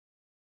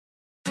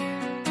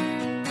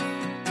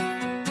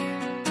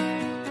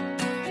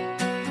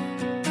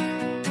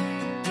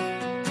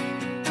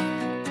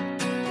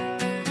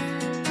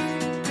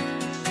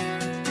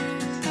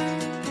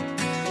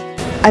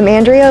I'm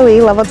Andrea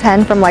Li, level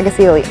 10 from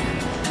Legacy Elite.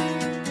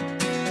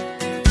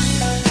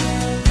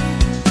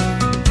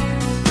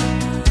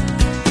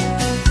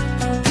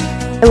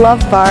 I love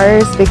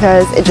bars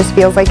because it just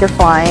feels like you're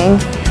flying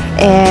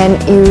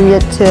and you get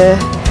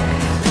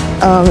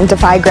to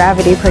defy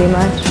gravity pretty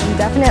much.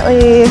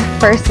 Definitely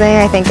first thing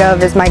I think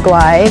of is my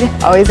glide.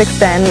 Always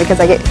extend because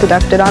I get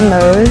deducted on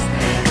those.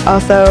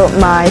 Also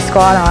my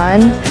squat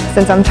on.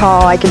 Since I'm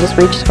tall I can just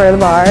reach for the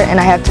bar and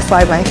I have to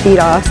slide my feet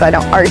off so I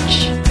don't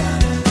arch.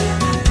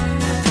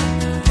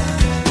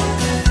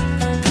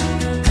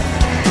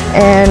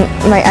 And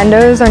my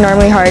endos are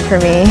normally hard for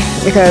me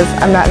because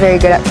I'm not very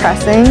good at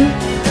pressing.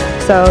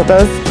 So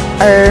those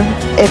are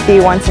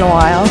iffy once in a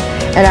while.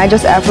 And I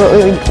just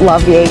absolutely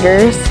love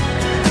Jaegers.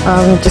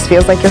 Just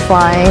feels like you're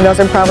flying. Those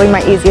are probably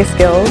my easiest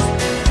skills.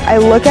 I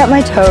look at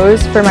my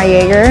toes for my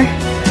Jaeger,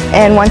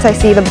 and once I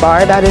see the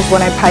bar, that is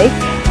when I pike.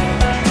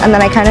 And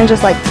then I kind of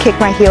just like kick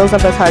my heels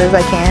up as hard as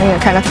I can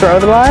and kind of throw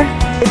the bar.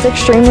 It's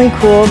extremely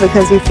cool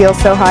because you feel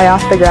so high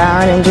off the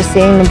ground, and just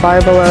seeing the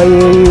bar below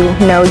you,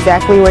 you know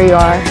exactly where you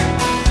are.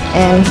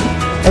 And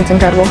it's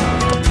incredible.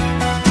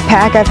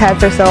 Pack I've had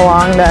for so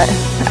long that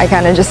I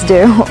kind of just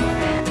do.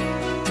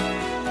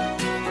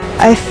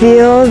 I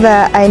feel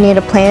that I need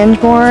to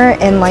plunge more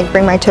and like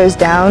bring my toes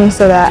down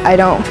so that I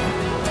don't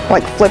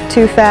like flip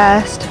too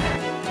fast.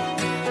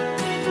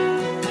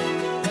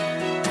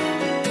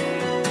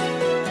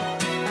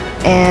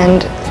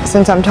 And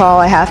since I'm tall,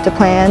 I have to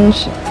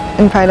plunge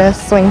and try to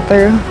swing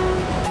through.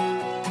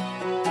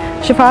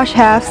 Shaposh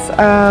halves,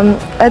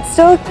 it's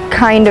still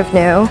kind of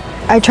new.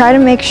 I try to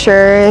make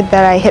sure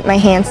that I hit my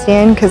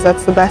handstand because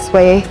that's the best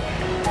way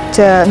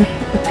to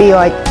be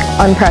like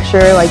on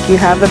pressure, like you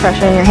have the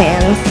pressure in your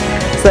hands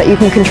so that you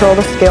can control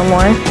the skill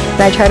more.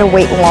 And I try to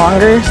wait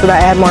longer so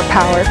that I have more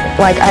power.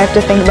 Like I have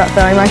to think about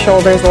throwing my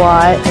shoulders a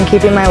lot and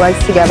keeping my legs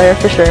together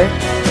for sure.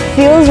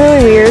 Feels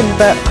really weird,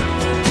 but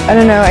I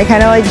don't know, I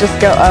kind of like just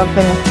go up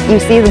and you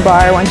see the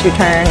bar once you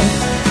turn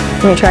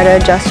and you try to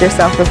adjust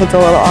yourself if it's a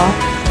little off.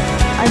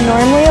 I'm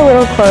normally a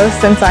little close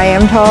since I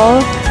am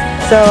tall,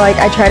 so like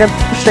I try to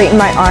straighten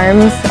my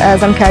arms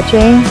as I'm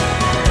catching,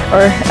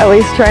 or at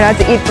least try not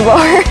to eat the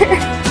bar.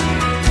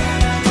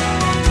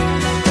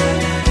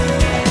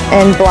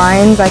 And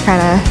blinds I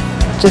kind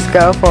of just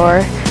go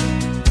for.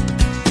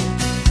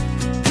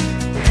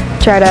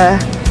 Try to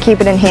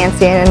keep it in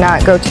handstand and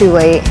not go too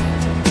late,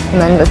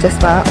 and then just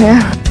dismount,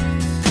 yeah.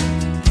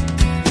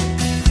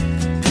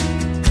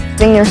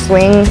 Using your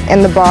swing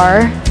in the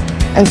bar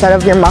instead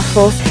of your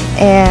muscles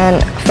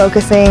and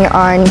focusing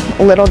on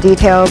little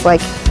details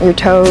like your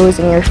toes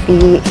and your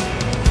feet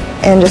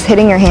and just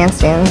hitting your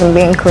handstands and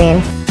being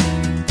clean.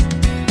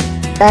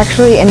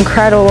 Actually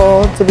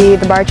incredible to be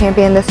the bar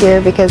champion this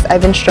year because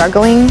I've been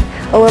struggling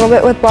a little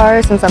bit with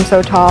bars since I'm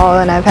so tall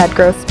and I've had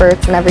growth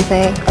spurts and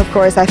everything. Of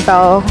course I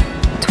fell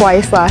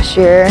twice last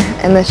year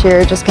and this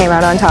year just came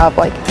out on top.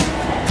 Like,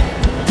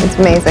 it's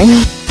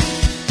amazing.